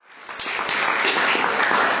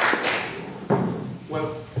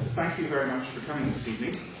very much for coming this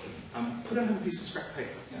evening. Could I have a piece of scrap paper?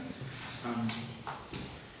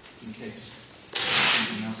 In case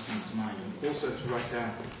something else comes to mind. And also to write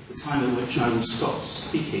down the time at which I will stop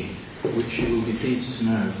speaking, which you will be pleased to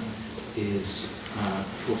know is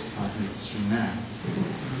 45 minutes from now,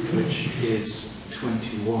 which is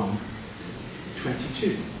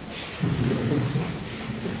 21:22.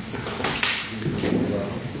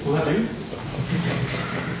 Will that do?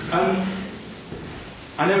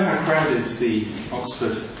 I know how crowded the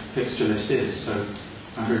Oxford fixture list is, so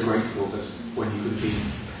I'm very grateful that when you could be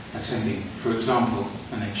attending, for example,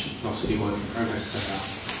 an ancient philosophy work in progress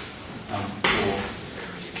seminar, or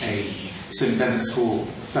a St Benet's Hall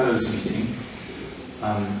Fellows meeting,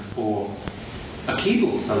 or a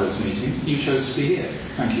Keble Fellows meeting, you chose to be here.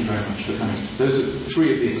 Thank you very much for coming. Those are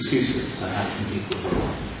three of the excuses that I had from people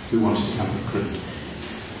who wanted to come but couldn't.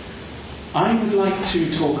 I would like to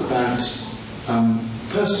talk about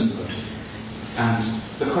personhood and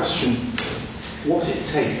the question what it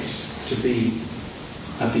takes to be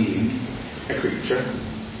a being, a creature,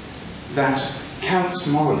 that counts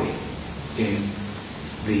morally in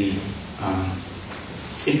the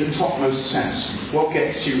topmost sense. What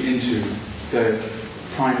gets you into the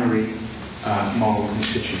primary moral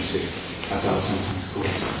constituency, as I'll sometimes call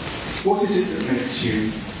it? What is it that makes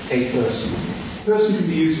you a person? Person can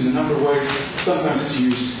be used in a number of ways. Sometimes it's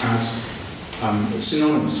used as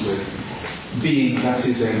synonymous with being that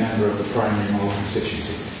is a member of the primary moral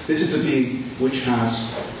constituency. This is a being which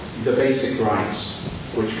has the basic rights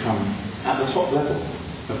which come at the top level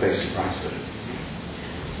of basic righthood.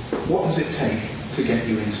 What does it take to get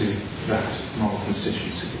you into that moral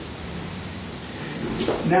constituency?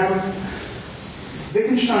 Now,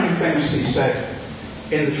 Wittgenstein famously said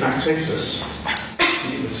in the Tractatus,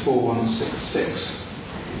 it was 4166,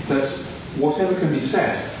 that whatever can be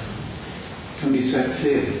said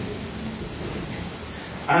clearly.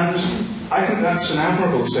 And I think that's an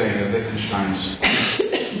admirable saying of Wittgenstein's,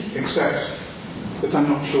 except that I'm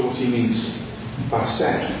not sure what he means by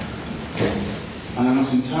said. And I'm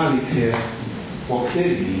not entirely clear what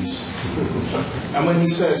clearly means. And when he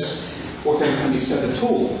says whatever can be said at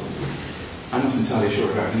all, I'm not entirely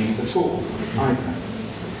sure about the meaning at all either.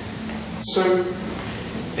 So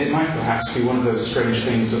it might perhaps be one of those strange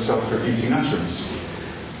things, a self-refuting utterance.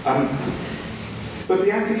 But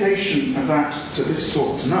the application of that to this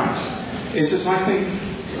talk tonight is that I think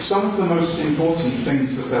some of the most important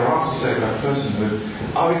things that there are to say about personhood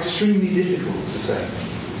are extremely difficult to say,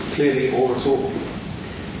 clearly or at all.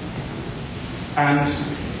 And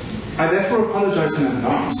I therefore apologise in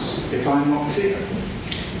advance if I'm not clear.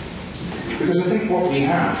 Because I think what we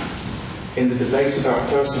have in the debate about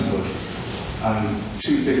personhood,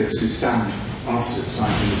 two figures who stand on opposite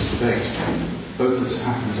sides in this debate, both as it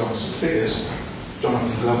happens Oxford figures,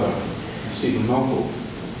 Jonathan Glover and Stephen Marple.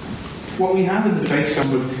 What we have in the debate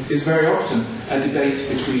is very often a debate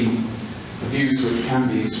between views which can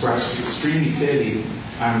be expressed extremely clearly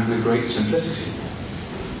and with great simplicity,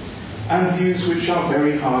 and views which are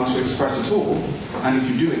very hard to express at all, and if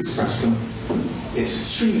you do express them, it's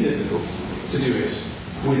extremely difficult to do it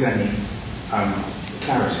with any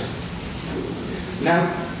clarity. Now,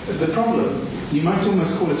 the problem, you might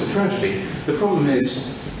almost call it a tragedy, the problem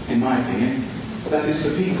is, in my opinion, that it's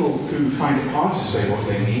the people who find it hard to say what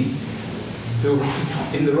they mean who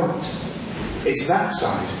are in the right. It's that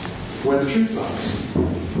side where the truth lies.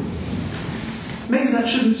 Maybe that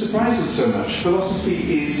shouldn't surprise us so much.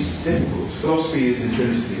 Philosophy is difficult. Philosophy is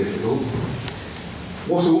intrinsically difficult.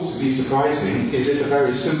 What ought to be surprising is if a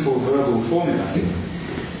very simple verbal formula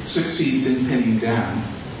succeeds in pinning down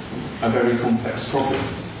a very complex problem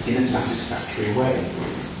in a satisfactory way.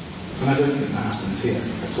 And I don't think that happens here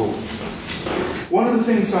at all. One of the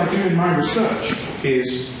things I do in my research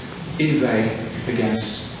is inveigh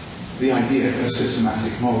against the idea of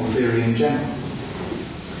systematic moral theory in general.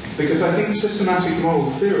 Because I think systematic moral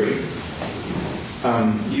theory,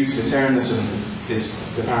 utilitarianism is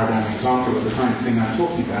the paradigm example of the kind of thing I'm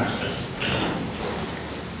talking about,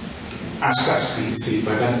 as classically conceived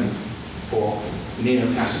by Bentham, or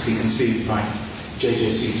neo-classically conceived by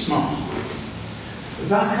J.J.C. Smart.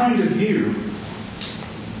 That kind of view,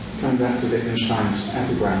 coming back to Wittgenstein's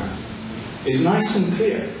epigram, is nice and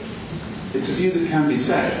clear. It's a view that can be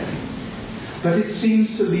said, but it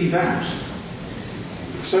seems to leave out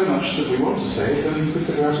so much that we want to say it, and we could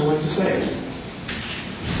figure out a way to say it.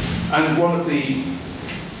 And one of the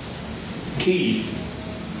key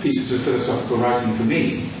pieces of philosophical writing for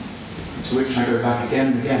me, to which I go back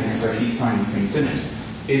again and again because I keep finding things in it,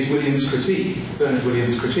 is Williams' critique, Bernard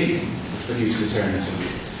Williams' critique of utilitarianism.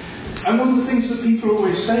 And one of the things that people are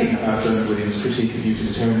always saying about Leonard Williams' critique of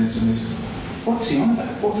utilitarianism is, what's he on about?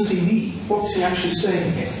 What does he mean? What's he actually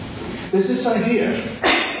saying here? There's this idea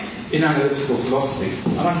in analytical philosophy,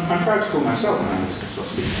 and I'm proud to call myself an analytical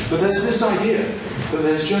philosophy, but there's this idea that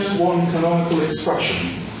there's just one canonical expression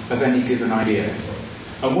of any given idea.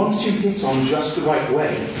 And once you hit on just the right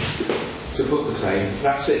way to put the claim,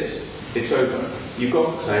 that's it. It's over. You've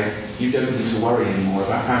got the claim, you don't need to worry anymore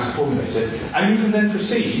about how to formulate it, and you can then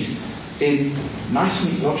proceed in nice,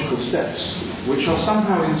 neat, logical steps, which are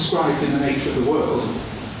somehow inscribed in the nature of the world,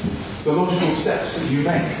 the logical steps that you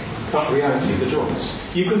make cut reality at the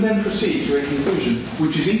joints. You can then proceed to a conclusion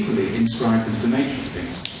which is equally inscribed into the nature of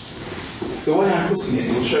things. The way I'm putting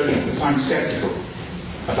it will show you that I'm sceptical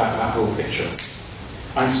about that whole picture.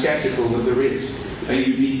 I'm sceptical that there is a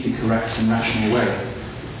uniquely correct and rational way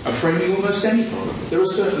of framing almost any problem. There are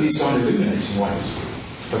certainly some illuminating ways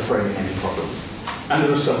of framing any problem, and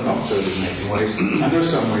there are some not so illuminating ways, and there are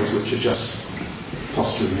some ways which are just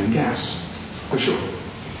posturing and gas, for sure.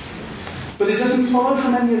 But it doesn't follow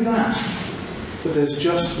from any of that there's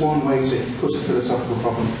just one way to put a philosophical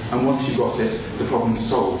problem, and once you've got it, the problem's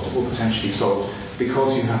solved, or potentially solved,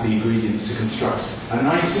 because you have the ingredients to construct a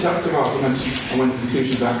nice deductive argument, and when the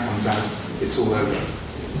conclusion of that comes out, it's all over.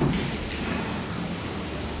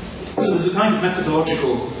 So there's a kind of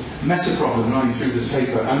methodological meta-problem running through this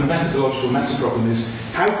paper, and the methodological meta-problem is,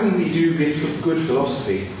 how can we do good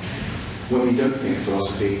philosophy when we don't think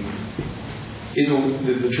philosophy is all,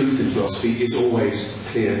 the truth in philosophy is always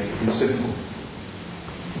clear and simple?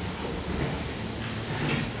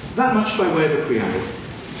 That much by way of a preamble.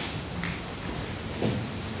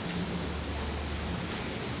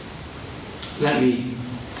 Let me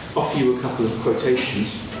offer you a couple of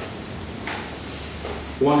quotations.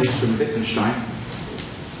 One is from Wittgenstein.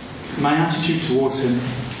 My attitude towards him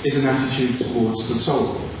is an attitude towards the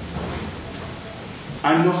soul.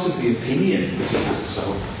 I'm not of the opinion that he has a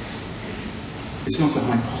soul. It's not a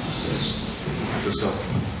hypothesis of the soul.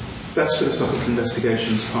 That's Philosophical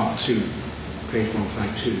Investigations, Part 2, page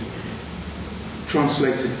 152.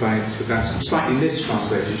 Translated by Svetaska, slightly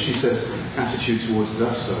mistranslated, she says attitude towards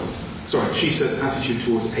the soul. Sorry, she says attitude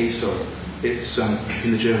towards a soul. It's,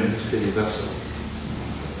 in the German, it's clearly the soul.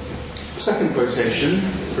 Second quotation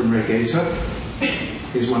from Ray Gaita,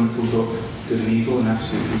 his wonderful book, Good and Evil, An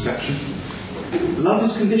Absolute Conception. Love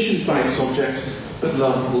is conditioned by its object, but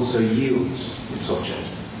love also yields its object.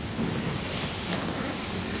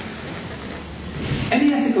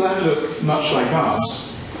 Any ethical outlook, much like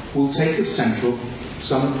ours, will take as central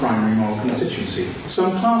some primary moral constituency,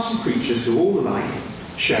 some class of creatures who all alike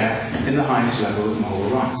share in the highest level of moral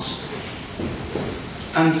rights.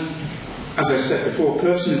 And, as I said before,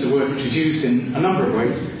 person is a word which is used in a number of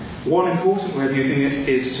ways. One important way of using it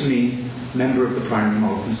is to mean member of the primary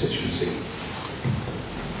moral constituency.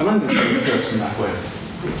 And I'm going to use person that way.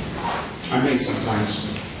 I may sometimes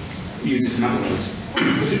use it in other ways,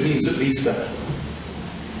 but it means at least that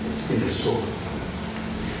in this talk.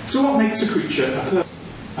 So what makes a creature a person,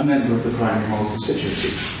 a member of the primary moral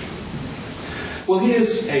constituency? Well,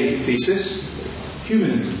 here's a thesis: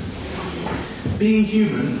 humanism. Being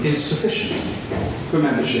human is sufficient for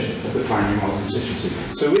membership of the primary moral constituency.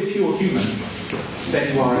 So if you're human,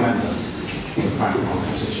 then you are a member of the primary moral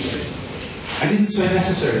constituency. I didn't say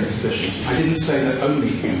necessary and sufficient. I didn't say that only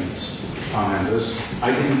humans are members.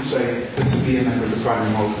 I didn't say that to be a member of the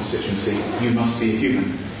primary moral constituency, you must be a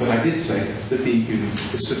human. But I did say that being human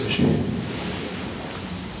is sufficient.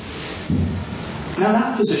 Now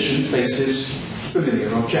that position faces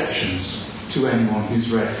familiar objections to anyone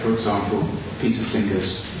who's read, for example, Peter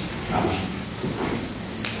Singer's,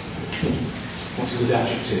 what's the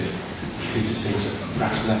adjective? Peter Singer's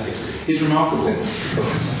Practical Ethics. His remarkable book,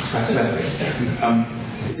 Practical Ethics.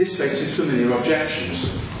 This faces familiar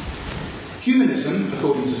objections. Humanism,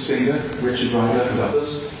 according to Singer, Richard Ryder and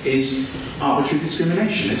others, is arbitrary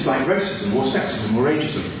discrimination. It's like racism or sexism or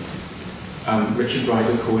ageism. Richard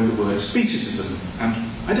Ryder coined the word speciesism. And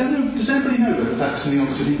I don't know, does anybody know whether that's in the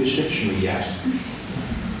Oxford English Dictionary yet?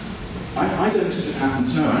 I don't, as it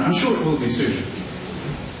happens, know. I'm sure it will be soon.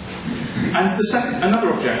 And another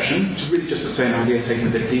objection, which is really just the same idea taken a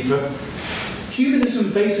bit deeper,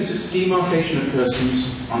 humanism bases its demarcation of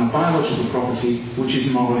persons on a biological property which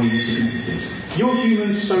is morally insignificant. You're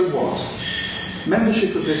human, so what?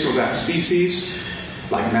 Membership of this or that species,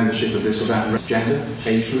 like membership of this or that gender,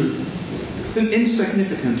 age group, it's an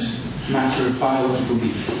insignificant matter of biological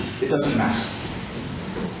detail. It doesn't matter.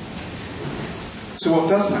 So what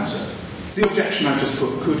does matter? The objection I've just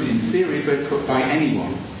put could, in theory, be put by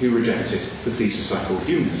anyone who rejected the thesis I call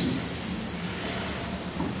humanism.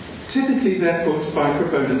 Typically they're put by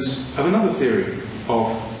proponents of another theory of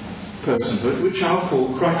personhood, which I'll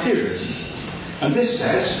call criterianism. And this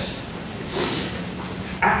says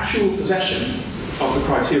actual possession of the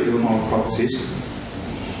criterial moral properties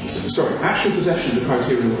actual possession of the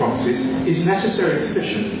criterial properties is necessary and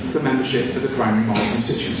sufficient for membership of the primary moral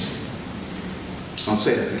constituency. I'll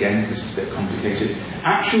say that again because it's a bit complicated.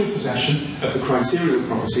 Actual possession of the criterial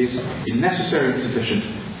properties is necessary and sufficient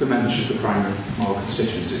for membership of the primary moral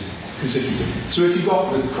constituency. So if you've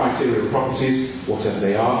got the criterial properties, whatever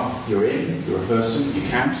they are, you're in, you're a person, you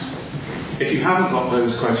count. If you haven't got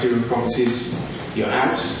those criterial properties, you're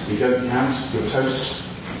out, you don't count, you're toast.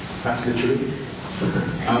 That's literally.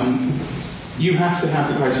 You have to have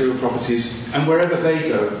the criterial properties, and wherever they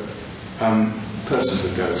go,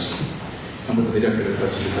 personhood goes. And whether they don't go,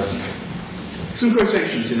 personhood doesn't. Some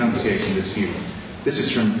quotations enunciating this view. This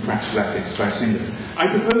is from Practical Ethics by Singer. I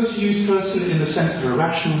propose to use person in the sense of a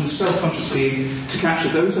rational and self-conscious being to capture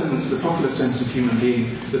those elements of the popular sense of human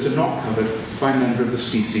being that are not covered by a member of the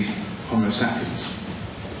species Homo sapiens.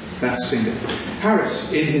 That's Singer.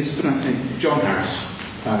 Harris, in his John Harris,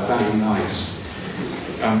 Valuing Lives.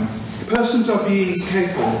 Persons are beings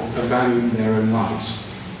capable of valuing their own lives.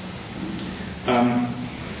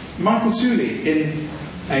 Michael Tooley, in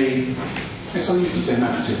a, I'll use the same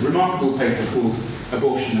adjective, remarkable paper called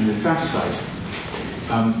Abortion and Infanticide.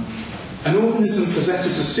 An organism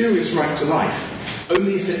possesses a serious right to life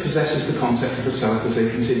only if it possesses the concept of the self as a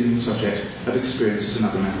continuing subject of experiences in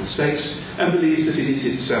other mental states and believes that it is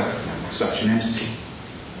itself such an entity.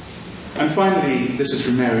 And finally, this is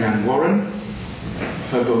from Mary Ann Warren,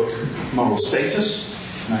 her book Moral Status,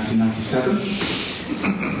 1997.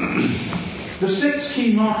 The 6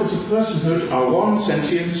 key markers of personhood are 1.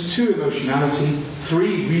 Sentience, 2. Emotionality,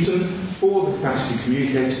 3. Reason, 4. The capacity to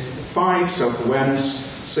communicate, 5. Self-awareness,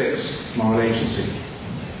 6. Moral agency.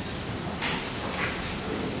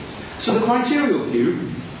 So the criterial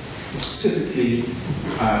view typically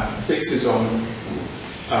fixes on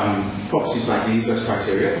properties like these as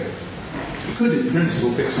criteria. It could, in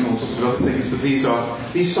principle, fix on all sorts of other things, but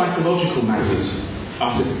these psychological matters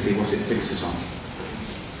are typically what it fixes on.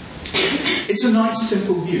 It's a nice,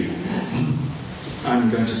 simple view. I'm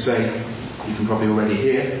going to say, you can probably already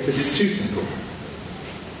hear, that it's too simple.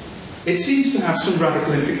 It seems to have some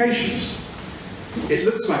radical implications. It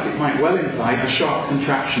looks like it might well imply a sharp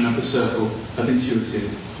contraction of the circle of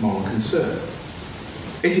intuitive moral concern.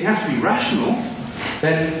 If you have to be rational,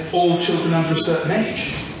 then all children under a certain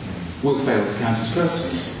age will fail to count as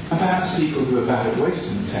persons. And perhaps people who are bad at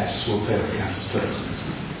wasting the tests will fail to count as persons.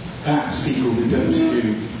 Perhaps people who don't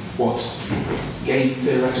do what game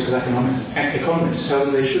theoretical economists tell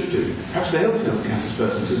them they should do, perhaps they'll fail to count as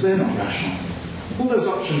persons because they're not rational. All those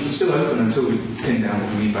options are still open until we pin down what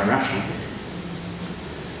we mean by rational.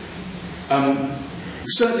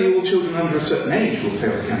 Certainly all children under a certain age will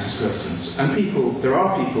fail to count as persons. And there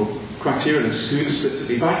are people, criterialists, who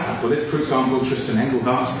explicitly bite that bullet. For example, Tristan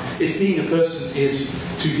Engelhardt. If being a person is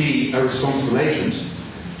to be a responsible agent,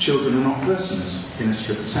 children are not persons in a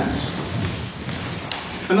strict sense.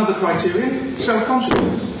 Another criterion,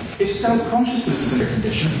 self-consciousness. If self-consciousness is a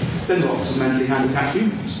condition, then lots of mentally handicapped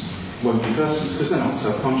humans won't be persons because they're not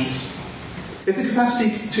self-conscious. If the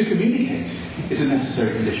capacity to communicate is a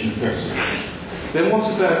necessary condition of personhood, then what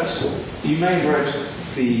about, you may have read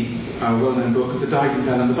the well-known book of The Diving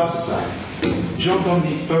Bell and the Butterfly.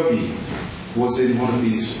 Jean-Dominique Bauby was in one of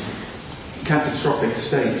these catastrophic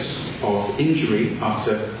states of injury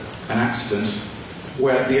after an accident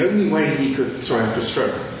where the only way he could, after a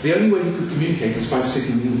stroke, the only way he could communicate was by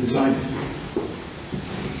signalling with his eyelid.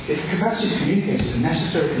 If capacity to communicate is a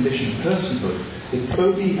necessary condition of personhood, if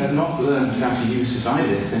Bauby had not learned how to use his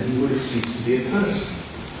eyelid, then he would have ceased to be a person.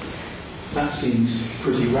 That seems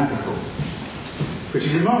pretty radical,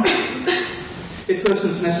 pretty remarkable. If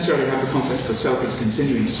persons necessarily have the concept of a self as a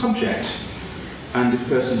continuing subject, and if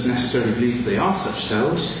persons necessarily believe that they are such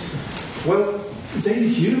selves, well, David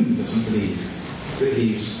Hume doesn't believe that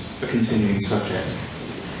he's a continuing subject.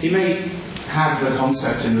 He may have the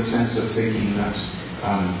concept in the sense of thinking that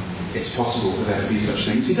it's possible for there to be such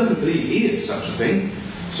things. He doesn't believe he is such a thing,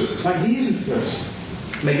 so it's like he isn't a person.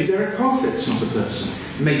 Maybe Derek Parfit's not a person.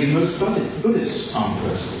 Maybe most Buddhists aren't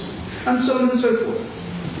persons. And so on and so forth.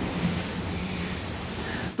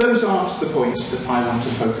 Those aren't the points that I want to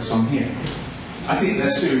focus on here. I think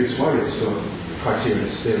they're serious worries for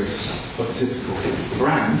criterialist theorists of the typical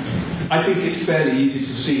brand. I think it's fairly easy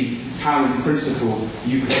to see how, in principle,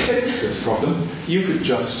 you could fix this problem. You could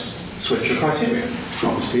just switch your criteria,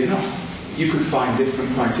 obviously enough. You could find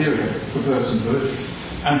different criteria for personhood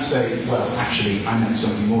and say, well, actually, I meant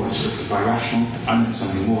something more restricted by rational, I meant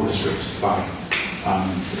something more restricted by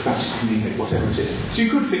classical, whatever it is. So you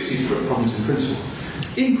could fix these problems in principle.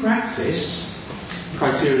 In practice,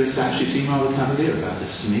 criterialists actually seem rather cavalier about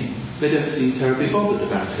this to me. They don't seem terribly bothered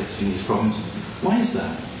about fixing these problems. Why is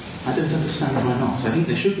that? I don't understand why not. I think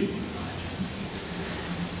they should be.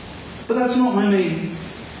 But that's not my main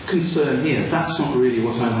concern here. That's not really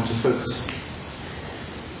what I want to focus on.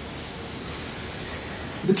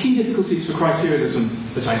 The key difficulties for criterialism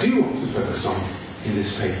that I do want to focus on in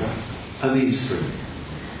this paper are these three.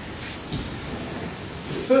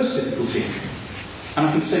 First difficulty, and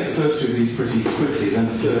I can say the first two of these pretty quickly, then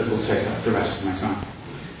the third will take up the rest of my time.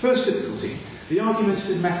 First difficulty, the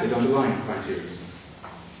argumentative method underlying criterialism.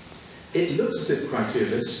 It looks as if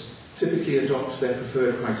criterialists typically adopt their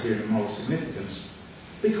preferred criterion of moral significance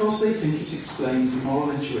because they think it explains the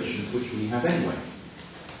moral intuitions which we have anyway.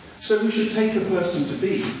 So we should take a person to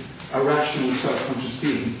be a rational, self-conscious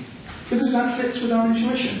being because that fits with our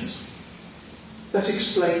intuitions. That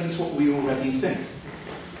explains what we already think.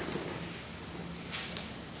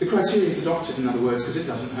 The criterion is adopted, in other words, because it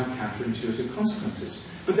doesn't have counterintuitive consequences.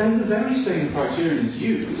 But then the very same criterion is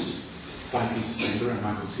used by Peter Singer and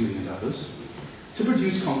Michael Tooley and others to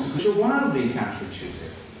produce consequences which are wildly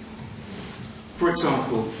counterintuitive. For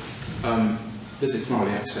example, does it's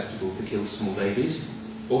morally acceptable to kill small babies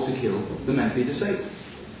or to kill the mentally disabled?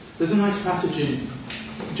 There's a nice passage in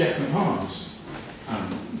Jeff McMahon's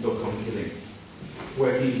book on killing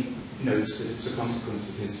where he notes that it's a consequence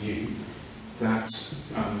of his view that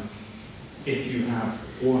if you have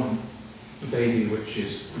one baby which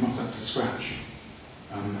is not up to scratch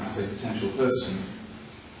as a potential person,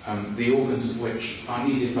 the organs of which are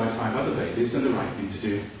needed by 5 other babies, then the right thing to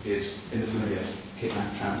do is, in the familiar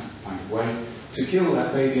kidnap trap kind of way, to kill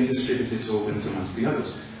that baby and distribute its organs amongst the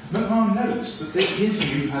others. McMahon notes that his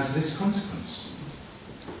view has this consequence.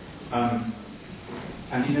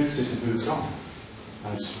 And he notes it and moves on,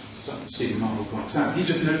 as Stephen Marvel points out. He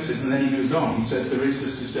just notes it and then he moves on. He says there is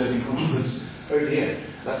this disturbing consequence. Oh dear,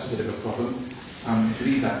 that's a bit of a problem.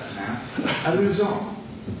 Leave that for now. And moves on.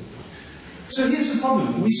 So here's the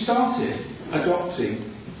problem. We started adopting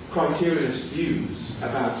criterialist views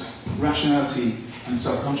about rationality and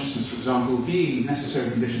self-consciousness, for example, being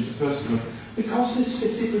necessary conditions of personhood because this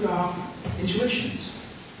fitted with our intuitions.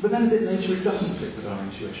 But then a bit later it doesn't fit with our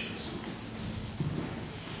intuitions.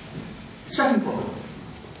 Second problem,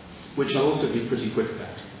 which I'll also be pretty quick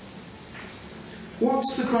about.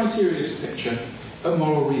 What's the criterialist picture of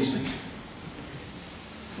moral reasoning?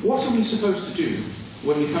 What are we supposed to do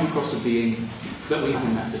when we come across a being that we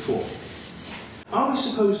haven't met before? Are we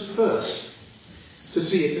supposed first to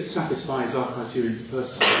see if it satisfies our criterion for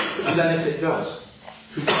personhood, and then if it does,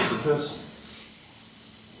 treat it as a person?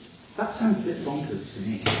 That sounds a bit bonkers to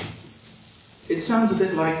me. It sounds a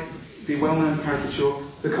bit like the well-known caricature,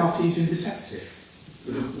 The Cartesian Detective.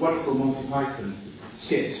 There's a wonderful Monty Python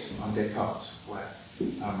skit on Descartes, where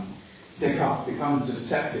Descartes becomes a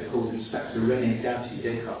detective called Inspector René Doughty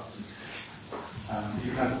Descartes.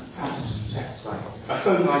 You have a passage of text like, a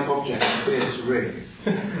phone-like object appeared to ring.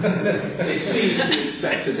 It seemed to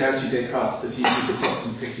Inspector Doughty Descartes that he moved across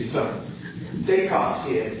and picked it up. Descartes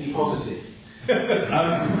here, he posited.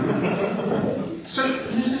 So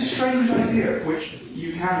there's this strange idea which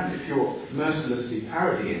you can, if you're mercilessly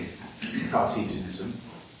parodying Cartesianism,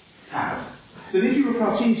 have, that if you were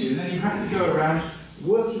Cartesian, then you have to go around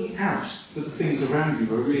working out that the things around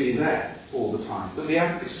you are really there all the time, that the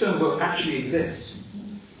external world actually exists.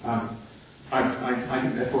 I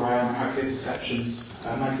think, therefore, I am how clear perceptions.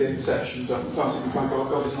 My clear perceptions are planted with my God.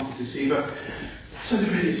 God is not a deceiver. So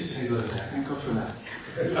there really is a table over there. Thank God for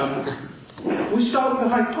that. We start with a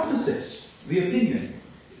hypothesis, the opinion.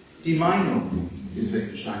 Die Meinung is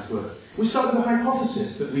Wittgenstein's word. We start with a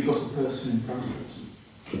hypothesis that we've got a person in front of us.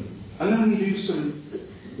 And then we produce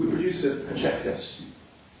a checklist.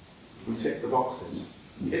 We tick the boxes.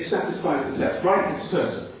 It satisfies the test. Right, it's a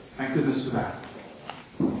person. Thank goodness for that.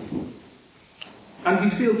 And we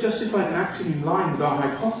feel justified in acting in line with our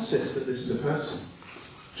hypothesis that this is a person,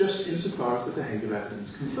 just insofar as the behavioural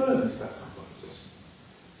evidence confirms that hypothesis.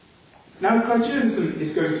 Now, criterianism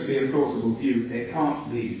is going to be a plausible view. It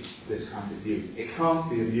can't be this kind of view. It can't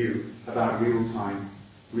be a view about real-time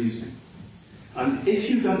reasoning. And if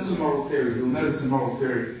you've done some moral theory, you'll know that in moral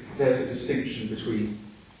theory there's a distinction between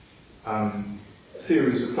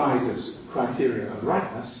theories applied as criteria of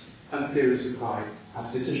rightness and theories applied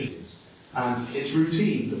as decisions. And it's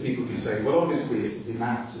routine for people to say, well, obviously it would be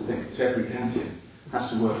mad to think that every Kantian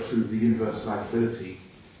has to work through the universalizability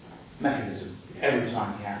mechanism every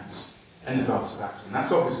time he acts in advance of acting.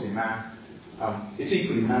 That's obviously mad. It's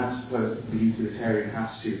equally mad to suppose that the utilitarian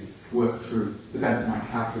has to work through the Benthamite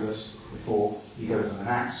calculus before he goes on an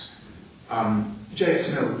act.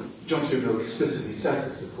 J.S. Mill, John Stuart Mill explicitly says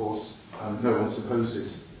this, of course. No one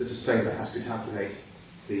supposes that a sailor has to calculate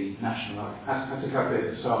the has to calculate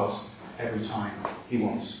the stars every time he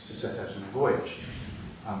wants to set out on a voyage.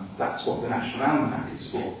 That's what the National Almanac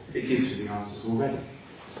is for. It gives you the answers already.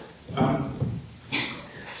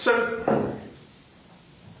 So,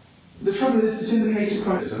 the trouble is that in the case of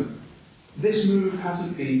criticism, this move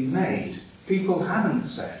hasn't been made. People haven't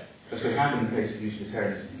said, as they have in the case of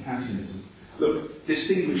utilitarianism and Kantianism, look,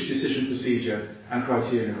 distinguish decision procedure and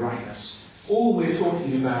criterion of rightness. All we're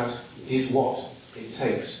talking about is what it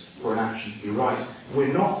takes for an action to be right.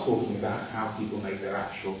 We're not talking about how people make their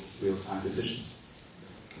actual real-time decisions.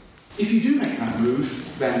 If you do make that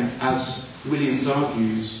move, then, as Williams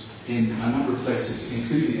argues in a number of places,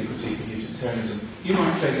 including a critique of utilitarianism, you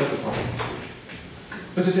might face other problems.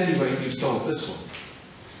 But at any rate, you've solved this one.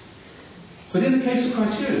 But in the case of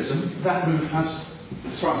criterianism, that move has,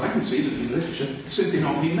 as far as I can see, looking at the literature, simply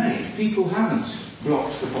not been made. People haven't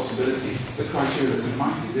blocked the possibility that criterianism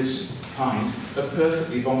might be this kind of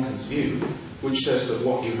perfectly bonkers view, which says that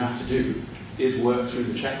what you have to do is work through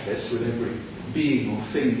the checklist with every being or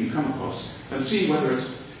thing you come across and see whether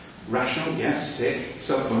it's rational, yes, tick.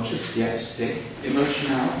 Subconscious, yes, tick.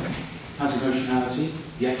 Emotional, has emotionality,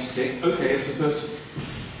 yes, tick. Okay, it's a person.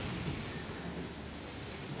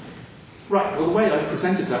 Right, well, the way I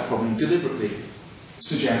presented that problem deliberately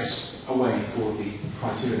suggests a way for the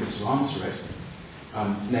criterionists to answer it,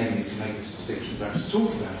 namely to make this distinction that I just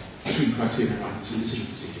talked about between criterion of rightness and decision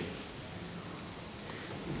procedure.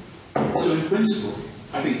 So, in principle,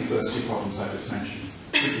 I think the first two problems I just mentioned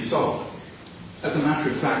could be solved. As a matter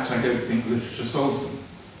of fact, I don't think literature solves them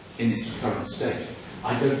in its current state.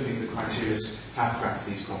 I don't think the criterionists have cracked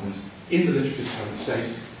these problems in the literature's current state,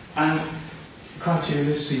 and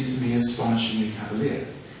criterionists seem to me astonishingly cavalier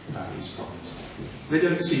about these problems. They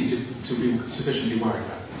don't seem to be sufficiently worried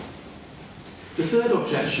about them. The third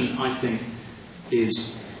objection, I think,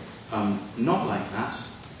 is not like that.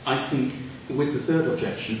 I think with the third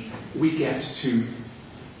objection, we get to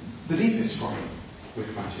the deepest problem with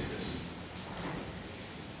criterianism.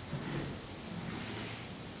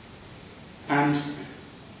 And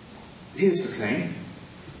here's the claim,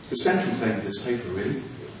 the central claim of this paper, really.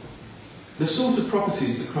 The sort of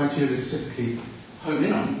properties that criterionists typically hone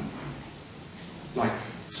in on, like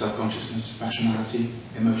self-consciousness, rationality,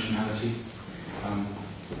 emotionality,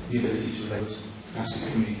 the ability to relate, capacity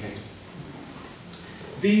to communicate.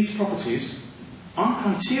 These properties aren't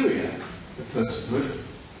criteria of personhood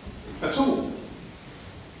at all,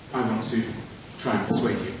 I want to try and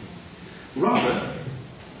persuade you. Rather,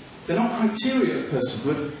 they're not criteria of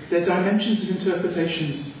personhood, they're dimensions of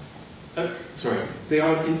interpretations. They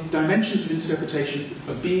are dimensions of interpretation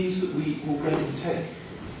of beings that we already take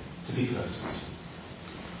to be persons.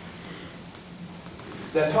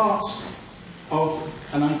 They're parts of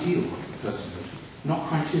an ideal personhood, not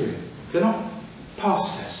criteria. They're not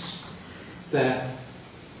pass tests. They're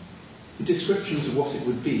descriptions of what it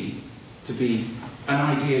would be to be an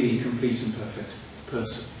ideally complete and perfect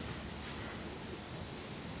person.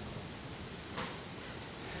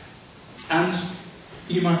 And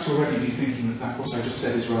you might already be thinking that what I just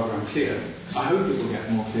said is rather unclear. I hope it will get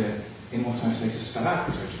more clear in what I say to spell out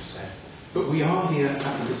what I just said. But we are here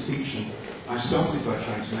at the distinction I started by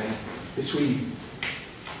trying to make between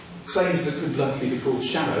claims that could bluntly be called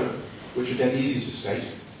shallow, which are dead easy to state,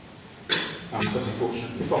 but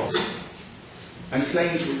unfortunately false, and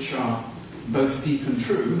claims which are both deep and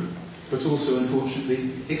true, but also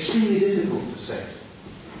unfortunately extremely difficult to state.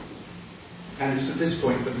 And it's at this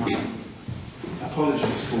point that my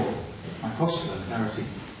apologies for my possible unclarity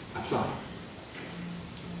apply.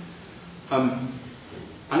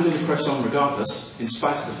 I'm going to press on regardless, in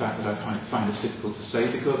spite of the fact that I find this difficult to say,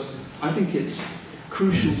 because I think it's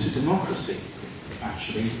crucial to democracy,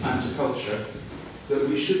 actually, and to culture, that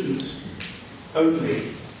we shouldn't only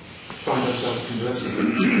find ourselves conversing,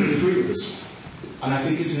 but agree with this. And I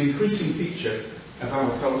think it's an increasing feature of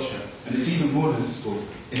our culture, and it's even more noticeable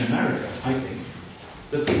in America, I think,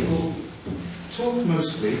 that people talk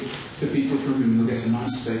mostly to people from whom they'll get a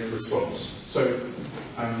nice, safe response. So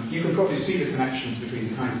you can probably see the connections between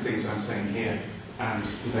the kind of things I'm saying here and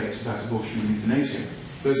debates about abortion and euthanasia.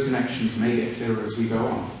 Those connections may get clearer as we go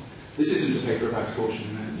on. This isn't a paper about abortion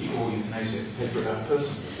or euthanasia, it's a paper about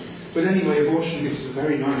personhood. But anyway, abortion gives us a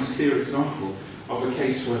very nice, clear example of a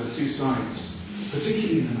case where the two sides,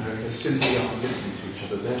 particularly in America, simply aren't listening to each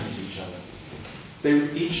other, learning to each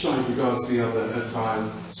other. Each side regards the other as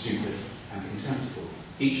vile, stupid, and contemptible.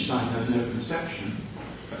 Each side has no conception,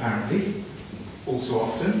 apparently, all too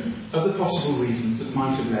often, of the possible reasons that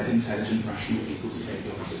might have led intelligent, rational people to take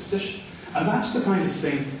the opposite position. And that's the kind of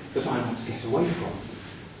thing that I want to get away from.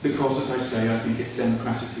 Because, as I say, I think it's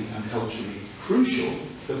democratically and culturally crucial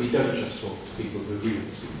that we don't just talk to people who agree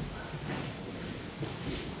with us.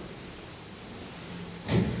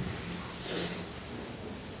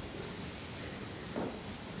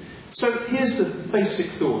 So here's the basic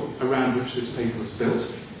thought around which this paper is built.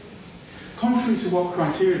 Contrary to what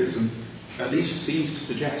criterialism at least seems to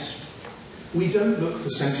suggest, we don't look for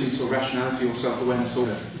sentience or rationality or self-awareness or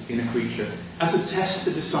in a creature as a test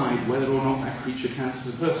to decide whether or not that creature counts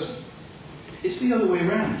as a person. It's the other way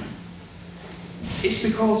around. It's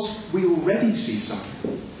because we already see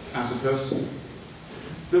something as a person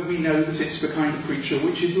that we know that it's the kind of creature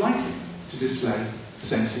which is likely to display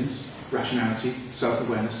sentience, rationality,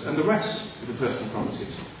 self-awareness, and the rest of the personal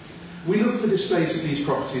properties. We look for displays of these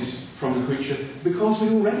properties from the creature because we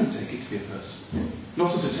already take it to be a person,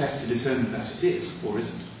 not as a test to determine that it is or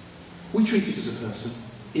isn't. We treat it as a person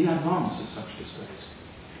in advance of such displays.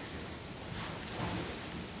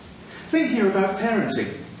 Think here about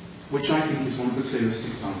parenting, which I think is one of the clearest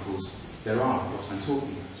examples there are of what I'm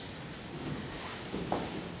talking about.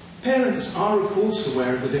 Parents are, of course,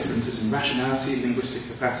 aware of the differences in rationality, linguistic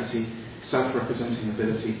capacity, self-representing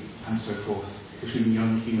ability, and so forth, between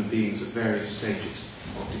young human beings at various stages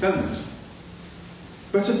of development.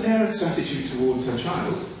 But a parent's attitude towards her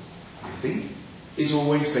child, I think, is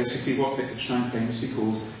always basically what Wittgenstein famously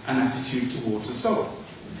calls an attitude towards a soul.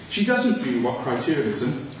 She doesn't do what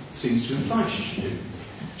criterialism seems to imply she should do.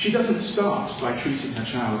 She doesn't start by treating her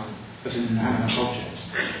child as an inanimate object,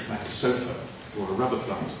 like a sofa, or a rubber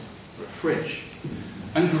plant, or a fridge,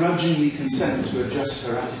 and grudgingly consent to adjust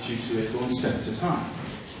her attitude to it one step at a time.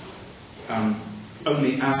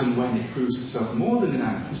 Only as and when it proves itself more than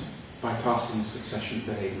inanimate by passing a succession of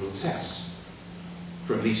behavioural tests,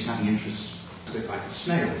 for at least having interests a bit like the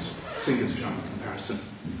snails, Singer's charming comparison,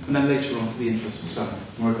 and then later on for the interests of some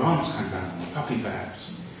more advanced kind of animal, puppy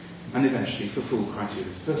perhaps, and eventually for full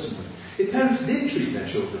criterialist personhood. If parents did treat their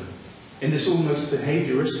children in this almost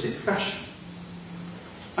behaviouristic fashion,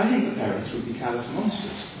 I think the parents would be callous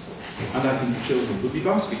monsters, and I think the children would be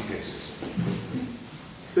basket cases.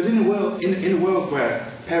 But in a world where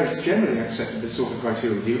parents generally accepted this sort of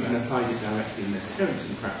criterial view and applied it directly in their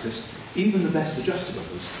parenting practice, even the best adjusted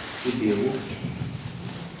of us would be awash.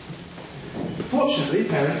 Fortunately,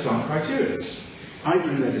 parents aren't criterialists, either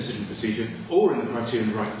in their decision procedure or in the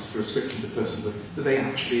criterion rights, the restrictions of personhood that they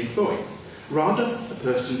actually employ. Rather, a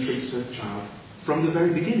person treats her child from the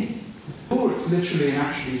very beginning, or it's literally and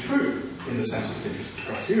actually true, in the sense of interest of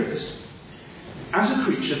the criterialist, as a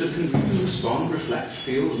creature that can reason, respond, reflect,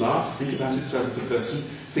 feel, laugh, think about itself as a person,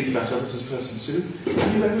 think about others as persons too,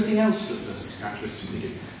 and do everything else that persons characteristically do.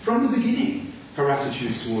 From the beginning, her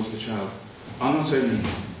attitudes towards the child are not only,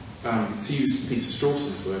 to use Peter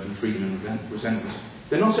Strawson's word in Freedom and Resentment,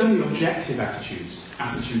 they're not only objective attitudes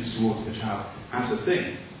towards the child as a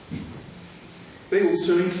thing, they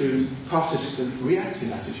also include participant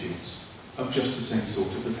reactive attitudes of just the same sort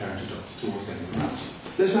of the parent adopts towards anyone else.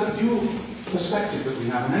 There's that dual perspective that we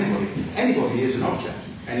have on anybody. Anybody is an object.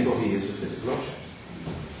 Anybody is a physical object.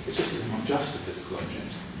 It's just that they're not just a physical object.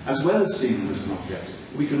 As well as seeing them as an object,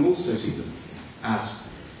 we can also see them as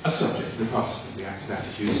a subject to the participant reactive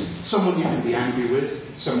attitudes. Someone you can be angry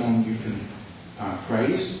with, someone you can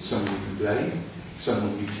praise, someone you can blame,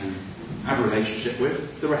 someone you can have a relationship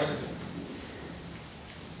with, the rest of it.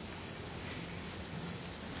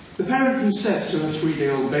 The parent who says to her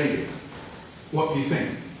 3-day-old baby, "What do you think?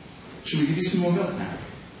 Should we give you some more milk now?"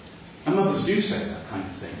 And mothers do say that kind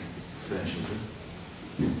of thing to their children.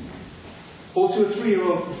 Or to a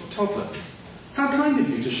 3-year-old toddler, "How kind of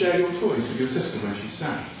you to share your toys with your sister when she's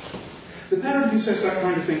sad." The parent who says that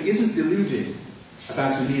kind of thing isn't deluded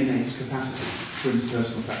about a neonate's capacity for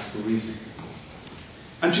interpersonal practical reasoning.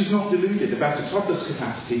 And she's not deluded about a toddler's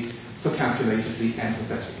capacity for calculatedly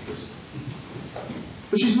empathetic wisdom.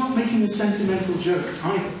 But she's not making a sentimental joke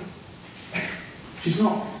either. She's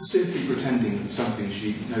not simply pretending that something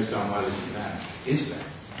she knows darn well isn't there, is there?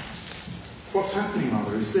 What's happening,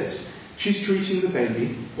 rather, is this. She's treating the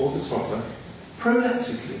baby, or the toddler,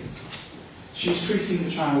 proleptically. She's treating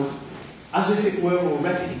the child as if it were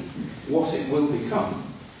already what it will become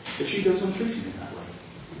if she goes on treating it that way.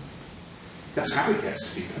 That's how it gets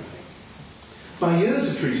to be that way. By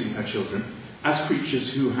years of treating her children as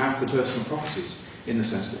creatures who have the personal properties in the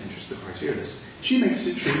sense that interests the criterialists, she makes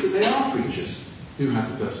it true that they are creatures who have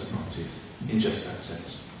the personal properties in just that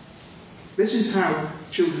sense. This is how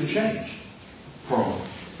children change from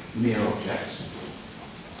mere objects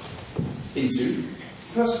into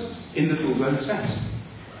persons, in the full-blown sense.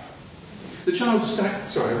 The child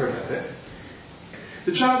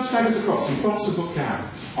The child staggers across and plonks a book down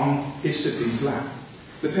on his sibling's lap.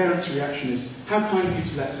 The parent's reaction is, how kind of you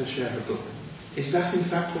to let her share the book. Is that in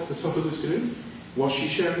fact what the toddler was doing? Was she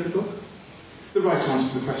sharing the book? The right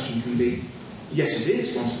answer to the question can be, yes it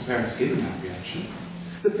is, once the parent's given that reaction.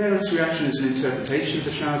 The parent's reaction is an interpretation of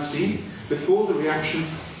the child's scene. Before the reaction,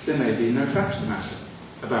 there may be no fact of the matter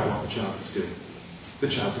about what the child was doing. The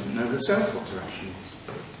child didn't know herself what her action was.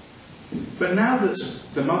 But now that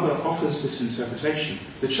the mother offers this interpretation,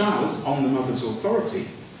 the child, on the mother's authority,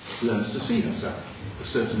 learns to see herself a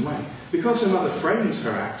certain way. Because her mother frames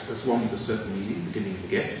her act as one with a certain meaning, beginning of the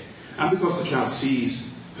gift, and because the child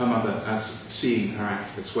sees her mother as seeing her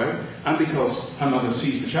act this way, and because her mother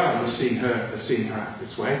sees the child as seeing her act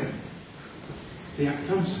this way, the act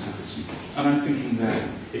comes to have this meaning. And I'm thinking there,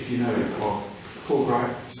 if you know it, of Paul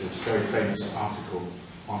Grice's very famous article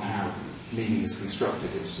on how meaning is constructed.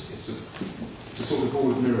 It's a sort of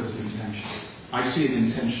ball of mirrors of intention. I see an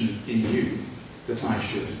intention in you that I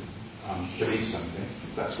should believe something.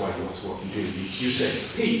 That's why that's what you do. You say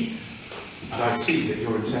P, and I see that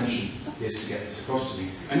your intention is to get this across to me.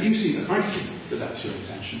 And you see that I see that that's your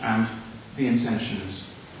intention. And the intention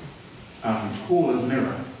is hall of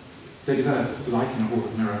mirror. They develop like in a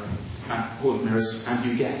hall of mirrors, and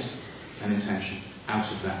you get an intention out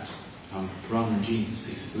of that rather ingenious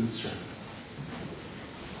piece of bootstrap.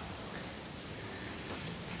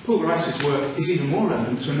 Paul Grice's work is even more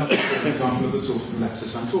relevant to another example of the sort of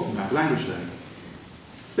prolepsis I'm talking about, language learning.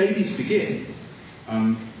 Babies begin,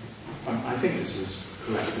 I think this is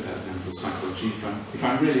correct developmental psychology. If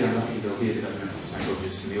I'm really unlucky, there'll be a developmental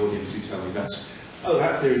psychologist in the audience who tell me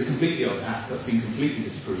that theory is completely off hat, that's been completely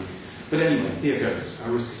disproved. But anyway, here goes,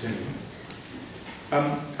 I'll risk it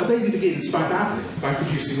anyway. A baby begins by babbling, by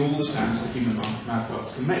producing all the sounds that human mouth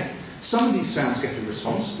parts can make. Some of these sounds get a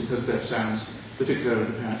response because they're sounds that occur in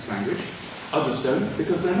the parent's language. Others don't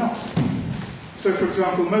because they're not. So, for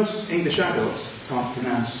example, most English adults can't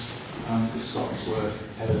pronounce the Scots word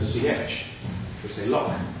L-O-C-H. They say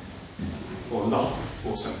lock, or lock,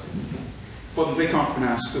 or something. Well, they can't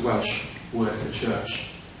pronounce the Welsh word for church,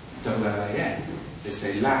 W-L-A-N. They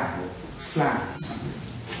say lamb, or flag, or something.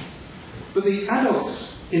 But the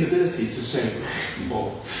adult's inability to say,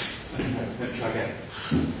 or, let me try again.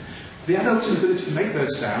 The adult's inability to make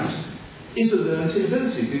those sounds is a learned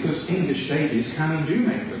inability, because English babies can and do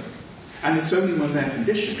make them. And it's only when they're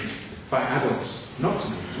conditioned by adults not to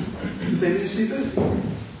make them that they lose the ability.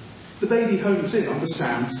 The baby hones in on the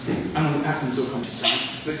sounds and on the patterns of sound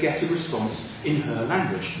that get a response in her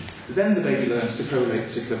language. Then the baby learns to correlate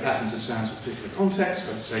particular patterns of sounds with particular contexts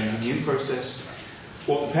by the same learning process.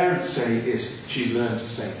 What the parents say is, she learned to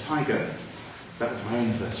say tiger. That was my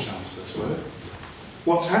own first child's first word.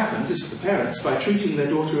 What's happened is that the parents, by treating their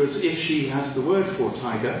daughter as if she has the word for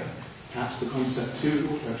tiger, perhaps the concept too,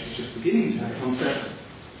 or perhaps she's just beginning to have a concept,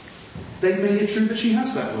 they've made it true that she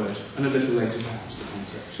has that word, and a little later perhaps the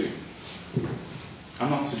concept too. I'm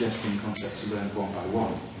not suggesting concepts are learned one by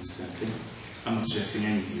one, incidentally. I'm not suggesting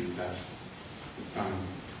any view about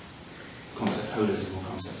concept holism or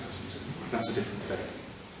concept atomism. That's a different debate.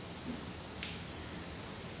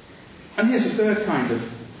 And here's a third kind of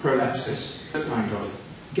prolepsis, a kind of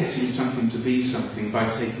getting something to be something by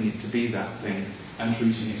taking it to be that thing and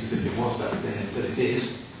treating it as if it was that thing until it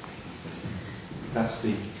is. That's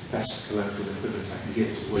the best colloquial equivalent I can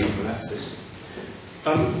give to the word prolepsis.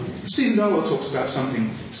 Stephen Darwell talks about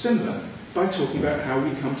something similar by talking about how we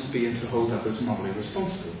come to be and to hold others morally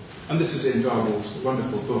responsible. And this is in Darwell's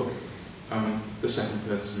wonderful book, The Second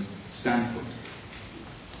Person Standpoint.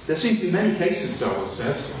 There seem to be many cases, Darwell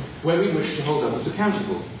says, where we wish to hold others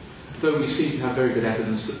accountable, though we seem to have very good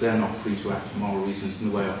evidence that they're not free to act for moral reasons in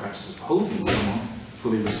the way our practices of holding someone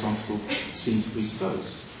fully responsible seem to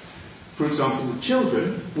presuppose. For example, with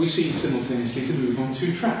children, we seem simultaneously to move on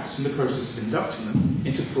two tracks in the process of inducting them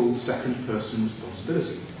into full second-person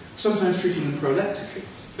responsibility, sometimes treating them proleptically,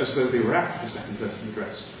 as though they were apt for second-person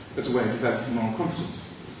address, as a way of developing moral competence,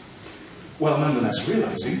 while nonetheless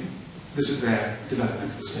realizing that at their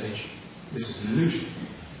developmental stage, this is an illusion.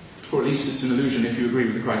 Or at least it's an illusion if you agree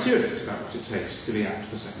with the criterialist about what it takes to be apt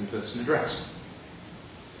for second-person address.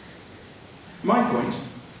 My point,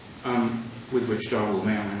 with which Darwell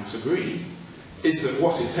may or may not agree, is that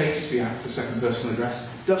what it takes to be apt for second-person address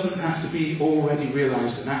doesn't have to be already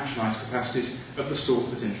realised and actualised capacities of the sort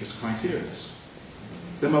that interest criterialists.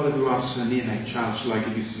 The mother who asks her neonate child, shall I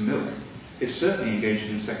give you some milk, is certainly engaging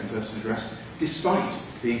in second-person address, despite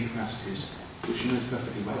the incapacities which she knows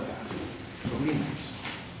perfectly well about of neonates.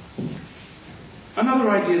 Another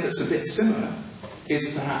idea that's a bit similar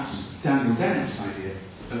is perhaps Daniel Dennett's idea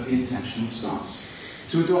of the intentional stance.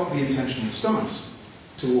 To adopt the intentional stance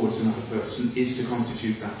towards another person is to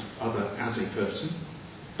constitute that other as a person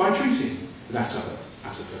by treating that other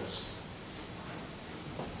as a person.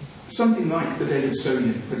 Something like the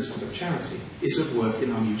Davidsonian principle of charity is at work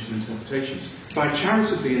in our mutual interpretations. By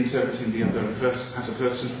charitably interpreting the other as a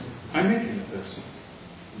person, I make him a person.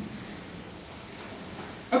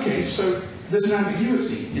 Okay, so there's an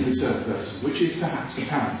ambiguity in the term person, which is perhaps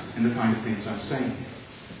apparent in the kind of things I'm saying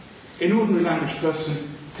here. In ordinary language,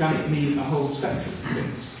 person can mean a whole spectrum of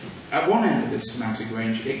things. At one end of its semantic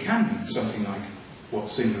range, it can mean something like what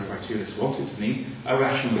Singer of Aeschylus wanted to mean, a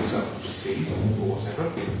rational self-conscious being, or whatever.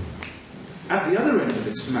 At the other end of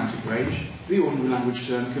its semantic range, the ordinary language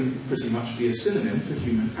term can pretty much be a synonym for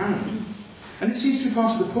human animal. And it seems to be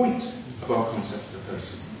part of the point of our concept of a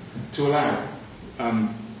person, to allow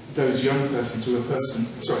those young humans who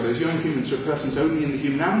are persons only in the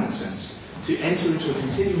human animal sense, to enter into a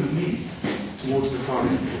continuum of meaning towards the far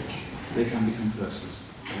end of which they can become persons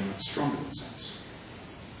in a much stronger sense.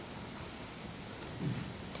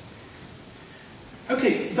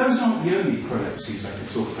 Okay, those aren't the only prolepsies I could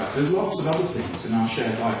talk about. There's lots of other things in our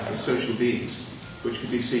shared life as social beings which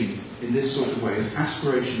could be seen in this sort of way as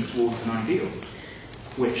aspirations towards an ideal,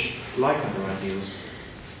 which, like other ideals,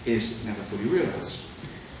 is never fully realised.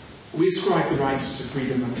 We ascribe the rights to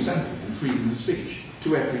freedom of assembly and freedom of speech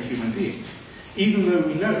to every human being, even though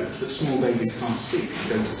we know that small babies can't speak and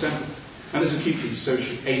don't assemble, and that acutely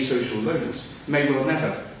asocial loners may well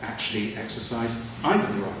never actually exercise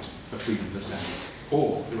either the right of freedom of assembly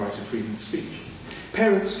or the right of freedom of speech.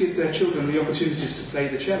 Parents give their children the opportunities to play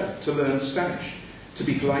the cello, to learn Spanish, to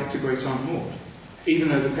be polite to Great Aunt Maud, even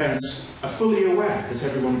though the parents are fully aware that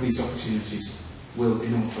every one of these opportunities will,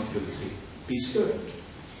 in all probability, be spurned.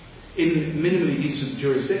 In minimally decent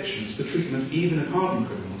jurisdictions, the treatment even of hardened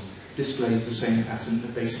criminals displays the same pattern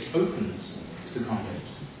of basic openness to the convict,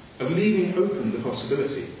 of leaving open the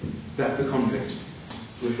possibility that the convict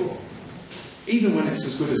reform, even when it's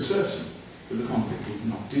as good as certain that the convict will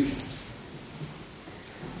not do that.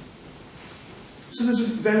 So there's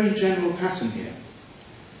a very general pattern here,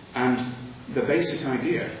 and the basic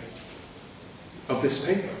idea of this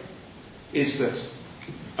paper is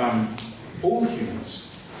that all humans,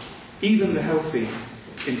 even the healthy,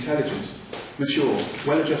 intelligent, mature,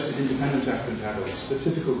 well-adjusted, independent adults the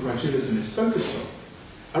typical criterialism is focused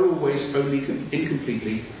on, are always only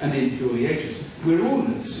incompletely and impurely ageless. We're all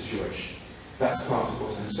in this situation. That's part of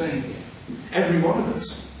what I'm saying here. Every one of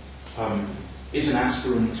us is an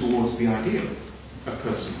aspirant towards the ideal of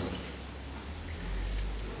personhood.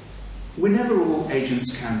 We're never all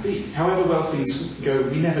agents can be. However well things go,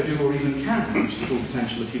 we never do or even can reach the full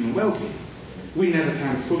potential of human well-being. We never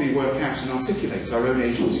can fully work out and articulate our own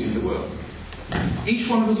agency in the world. Each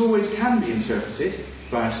one of us always can be interpreted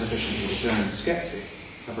by a sufficiently determined skeptic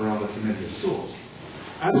of a rather familiar sort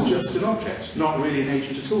as just an object, not really an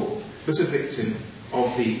agent at all, but a victim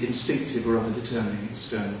of the instinctive or other determining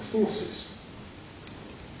external forces.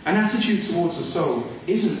 An attitude towards the soul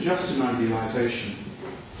isn't just an idealization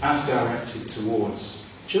as directed towards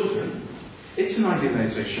children, it's an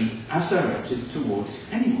idealization as directed towards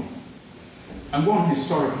anyone. And one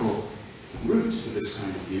historical root to this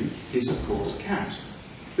kind of view is, of course, Kant.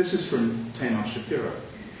 This is from Tamar Shapiro.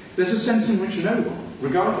 There's a sense in which no one,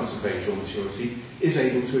 regardless of age or maturity, is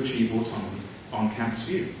able to achieve autonomy on Kant's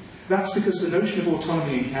view. That's because the notion of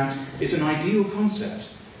autonomy in Kant is an ideal concept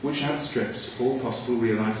which outstrips all possible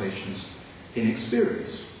realizations in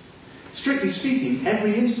experience. Strictly speaking,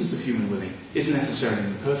 every instance of human willing is necessarily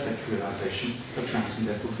the perfect realization of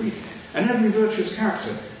transcendental freedom. And every virtuous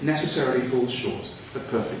character necessarily falls short of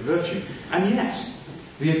perfect virtue. And yet,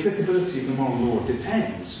 the applicability of the moral law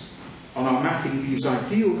depends on our mapping these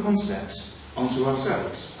ideal concepts onto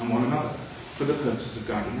ourselves and one another for the purposes of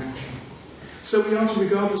guiding action. So we are to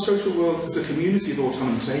regard the social world as a community of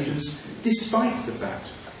autonomous agents, despite the fact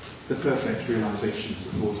that perfect realizations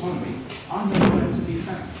of autonomy are nowhere to be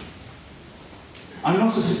found. I'm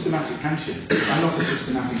not a systematic Kantian, I'm not a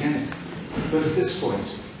systematic anything, but at this point,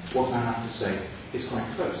 what I have to say is quite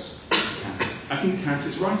close to Kant. I think Kant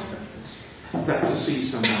is right about this, that to see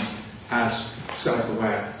someone as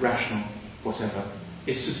self-aware, rational, whatever,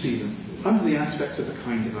 is to see them under the aspect of a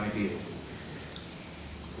kind of ideal.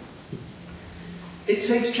 It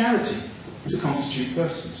takes charity to constitute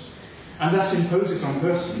persons, and that imposes on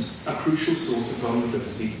persons a crucial sort of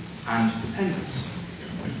vulnerability and dependence.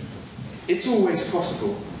 It's always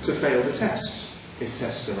possible to fail the test, if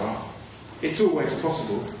tests there are. It's always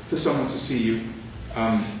possible for someone to see you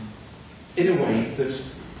in a way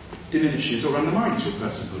that diminishes or undermines your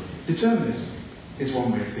personhood. Determinism is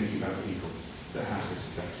one way of thinking about people that has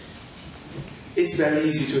this effect. It's very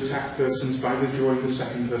easy to attack persons by withdrawing the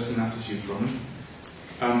second-person attitude from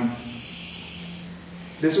them.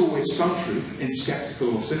 There's always some truth in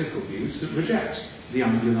sceptical or cynical views that reject the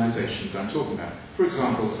unrealisation that I'm talking about. For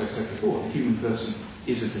example, as I said before, the human person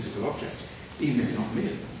is a physical object, even if not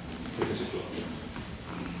merely a physical object.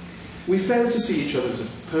 We fail to see each other as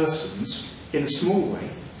persons in a small way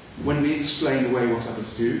when we explain away what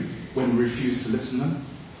others do, when we refuse to listen to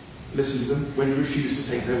them, when we refuse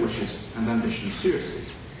to take their wishes and ambitions seriously.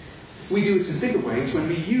 We do it in bigger ways when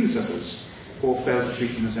we use others or fail to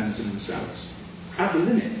treat them as ends in themselves. At the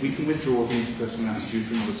limit, we can withdraw the interpersonal attitude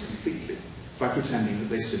from others completely by pretending that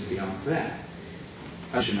they simply aren't there,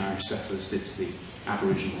 as the Irish settlers did to the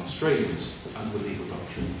Aboriginal Australians under the legal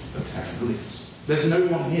doctrine of terra nullius. There's no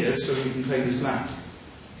one here, so we can claim this land.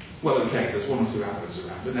 Well, okay, there's one or two Aboriginals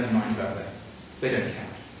around, but never mind about them. They don't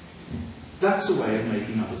count. That's a way of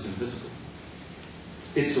making others invisible.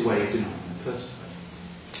 It's a way of denying their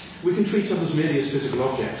personhood. We can treat others merely as physical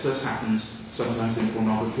objects. That happens sometimes in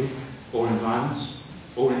pornography, or in violence,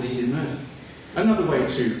 or indeed in murder. Another way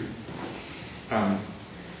to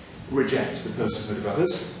reject the personhood of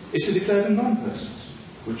others is to declare them non-persons,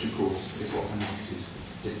 which of course is what the Nazis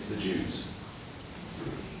did to the Jews.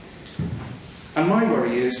 And my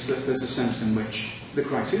worry is that there's a sense in which the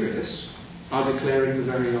criterialists are declaring the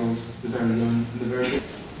very old, the very young, and the very good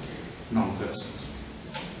non-persons.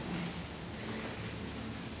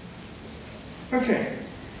 Okay,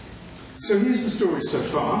 so here's the story so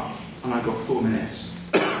far, and I've got 4 minutes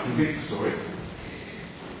to give the story.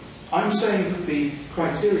 I'm saying that the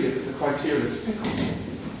criteria that the criterialists pick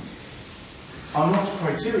on are not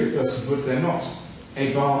criteria of personhood, they're not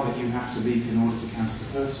a bar that you have to meet in order to count as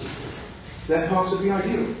a person. They're part of the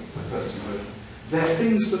ideal of personhood. They're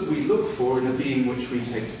things that we look for in a being which we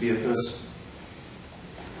take to be a person.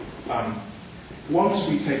 Once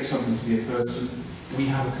we take something to be a person, we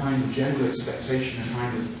have a kind of general expectation, a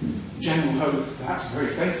kind of general hope, perhaps a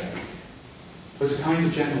very faint hope, but a kind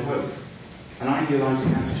of general hope, an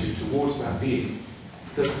idealising attitude towards that being,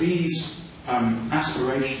 that these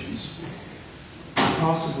aspirations are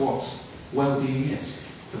part of what well-being is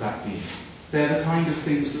for that being. They're the kind of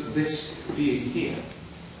things that this being here,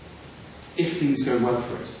 if things go well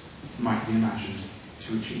for it, might be imagined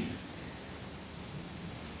to achieve.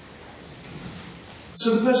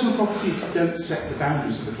 So the personal properties don't set the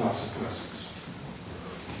boundaries of the class of persons.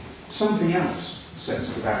 Something else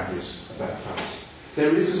sets the boundaries of that class.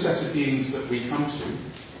 There is a set of beings that we come to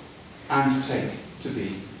and take to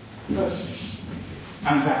be persons.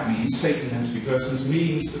 And that means, taking them to be persons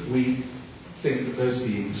means that we think that those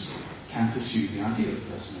beings can pursue the ideal of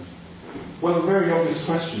personhood. Well, the very obvious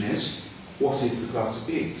question is, what is the class of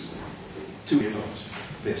beings to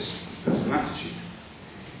adopt this personal attitude?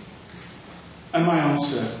 And my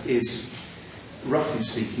answer is, roughly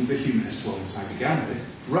speaking, the humanist one that I began with,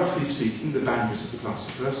 roughly speaking, the boundaries of the class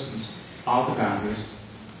of persons are the boundaries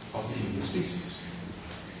of the human species.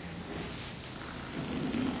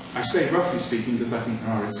 I say roughly speaking because I think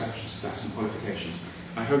there are exceptions to that and qualifications.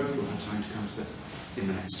 I hope we'll have time to come to that in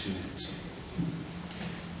the next 2 minutes.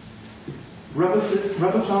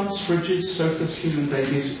 Rubber plants, fridges, sofas, human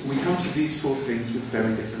babies, we come to these 4 things with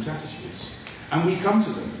very different attitudes. And we come to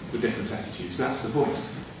them with different attitudes, that's the point.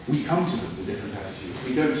 We come to them with different attitudes.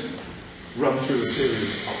 We don't run through a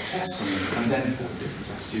series of tests on them and then form different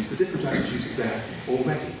attitudes. The different attitudes are there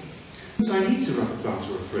already. So I need to rubber plant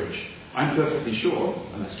or a fridge. I'm perfectly sure,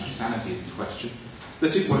 unless my sanity is in question,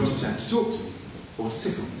 that it won't attempt to talk to me or to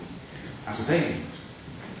tickle me, as a baby.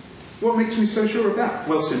 What makes me so sure of that?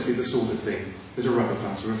 Well, simply the sort of thing that a rubber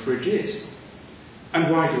plant or a fridge is. And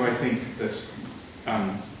why do I think that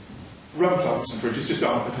rubber plants and fridges just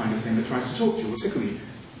aren't the kind of thing that tries to talk to you or tickle you?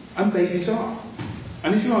 And babies are.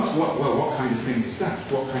 And if you ask, what kind of thing is that?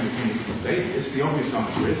 What kind of thing is it a baby is? The obvious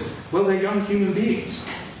answer is, well, they're young human beings.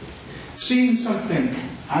 Seeing something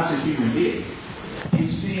as a human being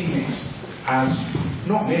is seeing it as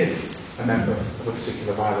not merely a member of a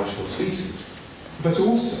particular biological species, but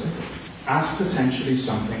also as potentially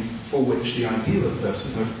something for which the ideal of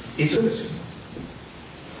personhood is ability.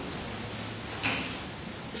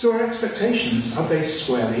 So our expectations are based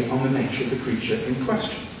squarely on the nature of the creature in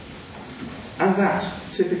question. And that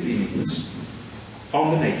typically means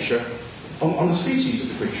on the species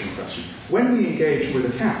of the creature in question. When we engage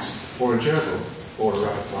with a cat, or a gerbil, or a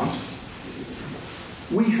rubber plant,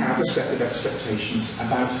 we have a set of expectations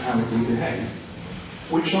about how it will behave,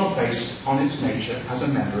 which are based on its nature as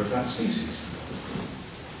a member of that species.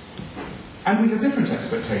 And we have different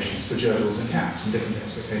expectations for gerbils and cats, and different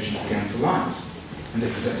expectations again for lions, and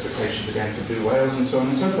different expectations again for blue whales, and so on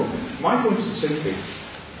and so forth. My point is simply,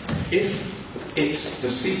 if it's the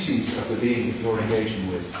species of the being that you're engaging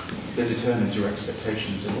with that determines your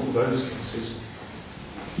expectations in all those cases,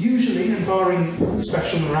 usually, and barring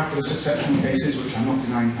special, miraculous, exceptional cases, which I'm not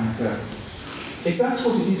denying can occur, if that's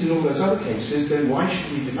what it is in all those other cases, then why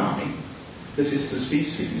should we deny that it's the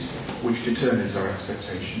species which determines our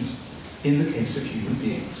expectations in the case of human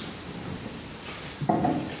beings?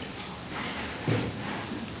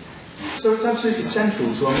 So it's absolutely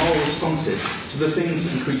central to our moral responses to the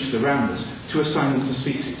things and creatures around us to assign them to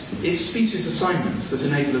species. It's species assignments that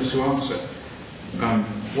enable us to answer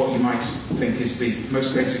what you might think is the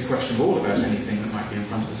most basic question of all about anything that might be in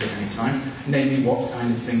front of us at any time, namely what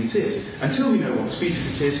kind of thing it is. Until we know what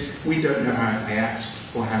species it is, we don't know how it may act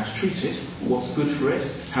or how to treat it, what's good for it,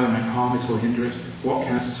 how it might harm it or hinder it, what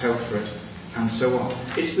counts as health for it, and so on.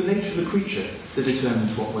 It's the nature of the creature that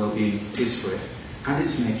determines what well-being is for it, and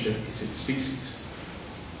its nature is its species.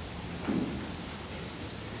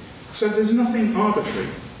 So there's nothing arbitrary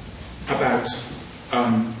about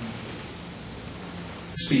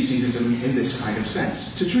speciesism in this kind of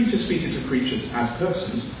sense. To treat a species of creatures as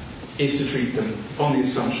persons is to treat them on the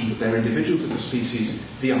assumption that they're individuals of the species,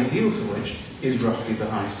 the ideal for which is roughly the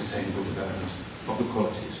highest attainable development of the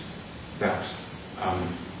qualities that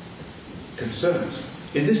concern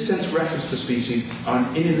us. In this sense, reference to species are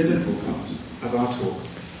an ineliminable part of our talk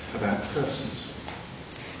about persons.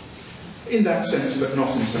 In that sense, but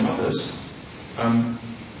not in some others,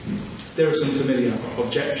 there are some familiar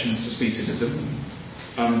objections to speciesism,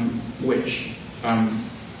 which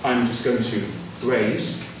I'm just going to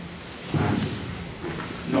raise and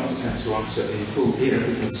not attempt to answer in full here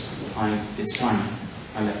because it's time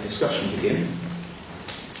I let discussion begin.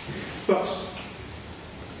 But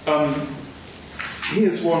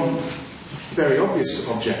here's one very obvious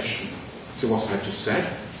objection to what I've just said.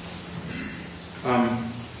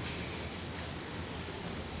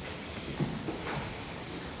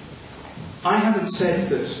 I haven't said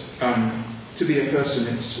that to be a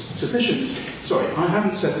person it's sufficient. Sorry, I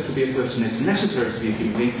haven't said that to be a person it's necessary to be a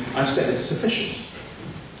human being. I've said it's sufficient.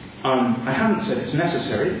 I haven't said it's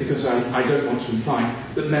necessary because I don't want to imply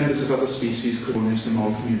that members of other species could fall into the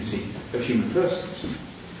moral community of human persons.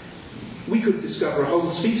 We could discover a whole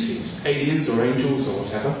species, aliens or angels or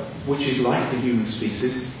whatever, which is like the human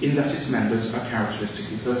species in that its members are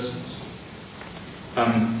characteristically persons.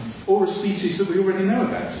 Or a species that we already know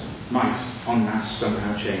about might, en masse,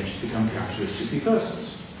 somehow change to become characteristically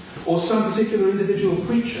persons. Or some particular individual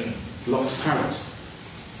creature, locked parrot,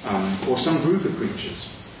 or some group of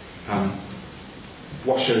creatures,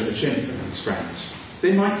 Washoe chimp and his friends.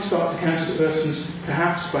 They might start to count as persons,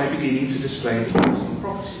 perhaps by beginning to display the personal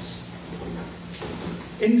properties.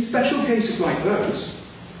 In special cases like those,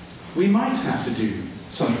 we might have to do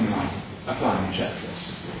something like applying a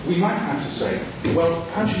checklist. We might have to say, well,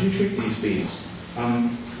 how should we treat these beings?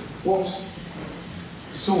 What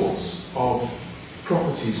sorts of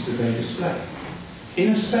properties do they display?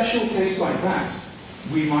 In a special case like that,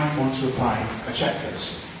 we might want to apply a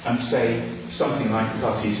checklist and say something like the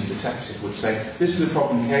Cartesian detective would say, this is a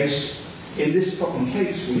problem case. In this problem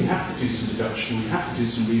case, we have to do some deduction, we have to do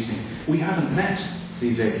some reasoning. We haven't met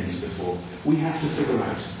these aliens before. We have to figure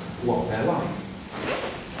out what they're like.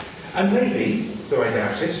 And maybe, though I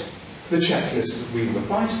doubt it, the checklist that we will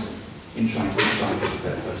apply to them in trying to decide whether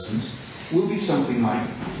they're persons will be something like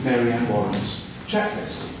Mary Ann Warren's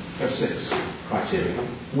checklist of 6 criteria,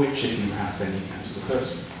 which, if you have, then you count as a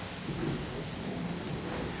person.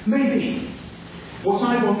 Maybe what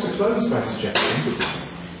I want to close by suggesting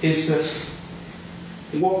is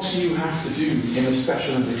that what you have to do in a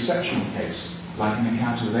special and exceptional case, like an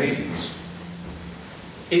encounter with aliens,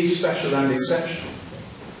 is special and exceptional.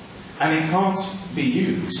 And it can't be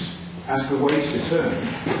used as the way to determine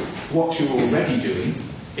what you're already doing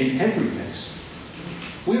in every case.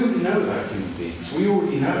 We already know about human beings. We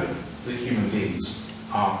already know that human beings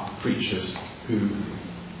are creatures who,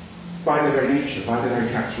 by their very nature, by their very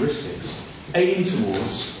characteristics, aim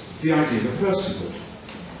towards the ideal of personhood.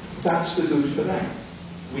 That's the good for them.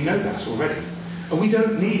 We know that already. And we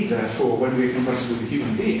don't need, therefore, when we're confronted with a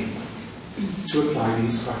human being, to apply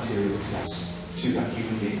these criteria or tests to that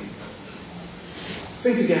human being.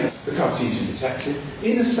 Think again of the Cartesian detective.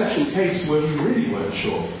 In a special case where we really weren't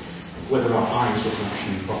sure whether our eyes were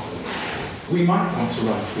functioning properly, we might want to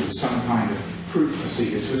run through some kind of proof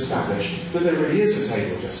procedure to establish that there really is a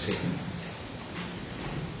table just here.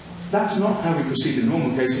 That's not how we proceed in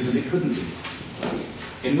normal cases, and it couldn't be.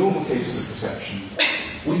 In normal cases of perception,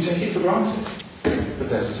 we take it for granted but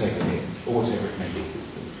there's a table here, or whatever it may be.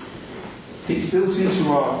 It's built into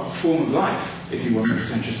our form of life, if you want a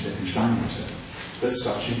pretentious Wittgenstein matter, that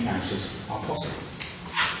such encounters are possible.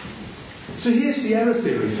 So here's the error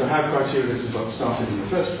theory for how criterialism got started in the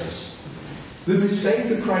first place. The mistake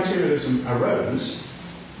that criterialism arose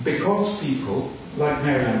because people, like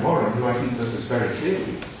Mary Ann Warren, who I think does this very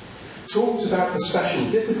clearly, talked about the special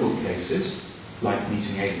difficult cases, like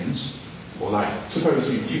meeting aliens, or like, suppose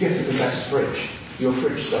you get a possessed fridge, your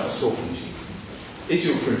fridge starts talking to you. Is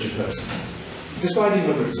your fridge a person? Deciding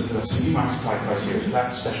whether it's a person, you might apply criteria to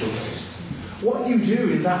that special case. What you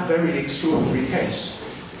do in that very extraordinary case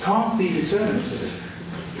can't be determinative,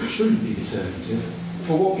 shouldn't be determinative,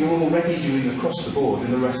 for what you're already doing across the board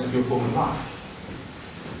in the rest of your form of life.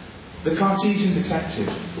 The Cartesian detective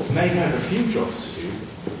may have a few jobs to do,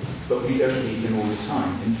 but we don't need him all the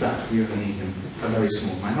time. In fact, we only need him a very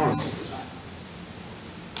small minority of the time.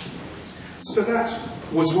 So that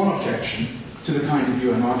was one objection to the kind of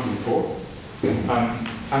view I'm arguing for, and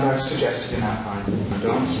I've suggested an outline and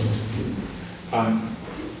answer it.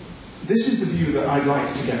 This is the view that I'd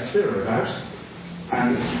like to get clearer about,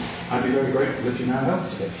 and I'd be very grateful if you now help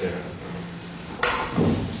to get clearer.